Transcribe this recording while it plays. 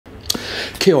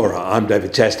Kia ora, I'm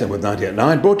David Chaston with 90 at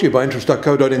 9, brought to you by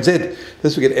interest.co.nz.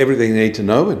 This will get everything you need to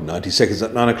know in 90 seconds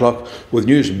at 9 o'clock, with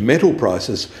news metal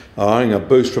prices are eyeing a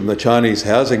boost from the Chinese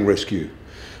housing rescue.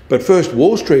 But first,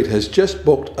 Wall Street has just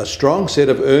booked a strong set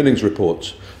of earnings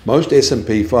reports. Most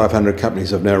S&P 500 companies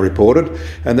have now reported,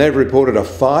 and they've reported a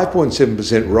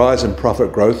 5.7% rise in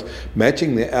profit growth,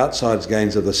 matching the outsized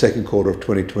gains of the second quarter of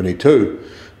 2022,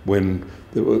 when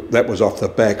that was off the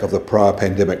back of the prior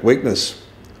pandemic weakness.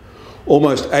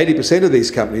 Almost 80% of these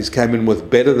companies came in with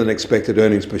better than expected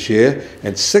earnings per share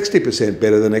and 60%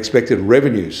 better than expected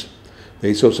revenues.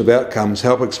 These sorts of outcomes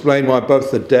help explain why both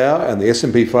the Dow and the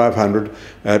S&P 500 are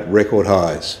at record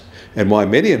highs, and why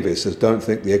many investors don't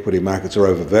think the equity markets are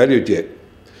overvalued yet.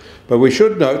 But we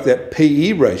should note that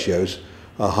PE ratios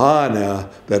are higher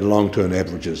now than long-term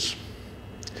averages.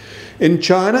 In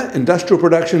China, industrial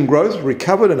production growth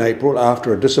recovered in April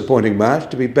after a disappointing March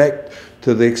to be back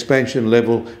to the expansion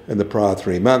level in the prior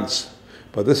 3 months.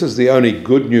 But this is the only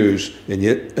good news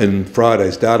in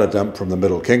Friday's data dump from the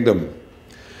Middle Kingdom.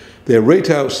 Their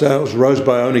retail sales rose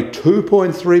by only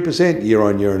 2.3%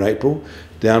 year-on-year in April,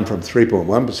 down from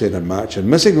 3.1% in March, and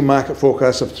missing the market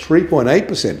forecast of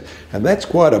 3.8%, and that's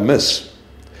quite a miss.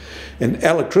 And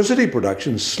electricity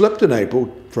production slipped in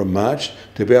April from March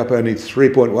to be up only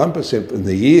 3.1% in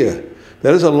the year.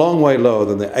 That is a long way lower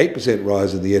than the 8%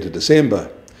 rise in the year to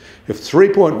December. If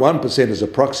 3.1% is a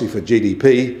proxy for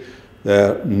GDP,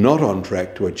 they're not on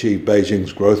track to achieve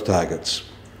Beijing's growth targets.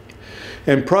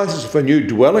 And prices for new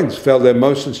dwellings fell their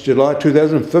most since July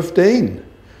 2015.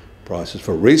 Prices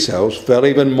for resales fell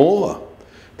even more.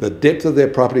 The depth of their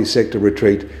property sector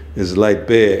retreat is laid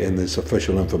bare in this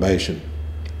official information.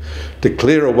 To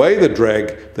clear away the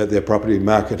drag that their property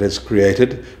market has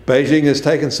created, Beijing has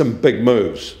taken some big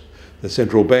moves. The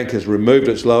central bank has removed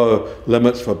its lower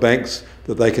limits for banks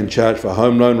that they can charge for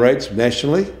home loan rates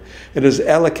nationally. It has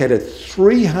allocated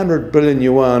 300 billion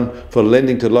yuan for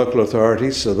lending to local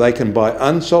authorities so they can buy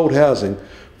unsold housing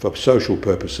for social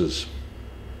purposes.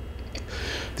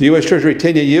 The US Treasury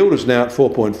 10-year yield is now at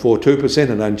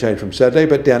 4.42% and unchanged from Saturday,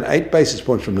 but down 8 basis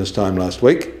points from this time last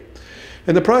week.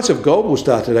 And the price of gold will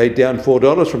start today down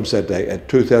 $4 from Saturday at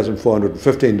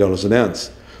 $2,415 an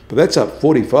ounce. But that's up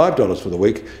 $45 for the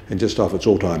week and just off its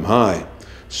all-time high.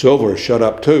 Silver has shot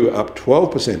up too, up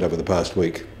 12% over the past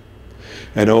week.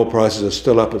 And oil prices are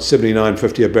still up at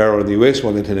 $79.50 a barrel in the US,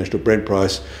 while the international Brent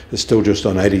price is still just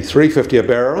on $83.50 a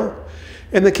barrel.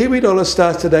 And the Kiwi dollar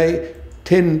starts today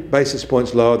 10 basis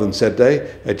points lower than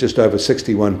Saturday at just over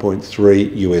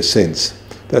 61.3 US cents.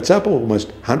 That's up almost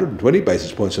 120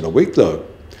 basis points in a week though.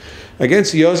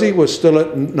 Against the Aussie, we're still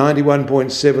at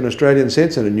 91.7 Australian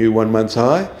cents and a new 1 month's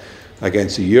high.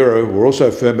 Against the euro, we're also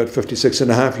firm at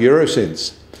 56.5 euro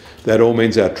cents. That all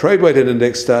means our trade-weighted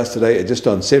index starts today at just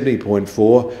on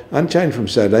 70.4, unchanged from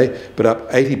Saturday, but up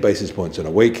 80 basis points in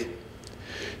a week.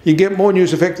 You can get more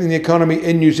news affecting the economy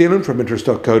in New Zealand from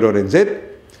interest.co.nz.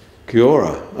 Kia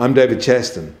ora, I'm David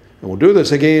Chaston, and we'll do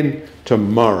this again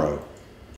tomorrow.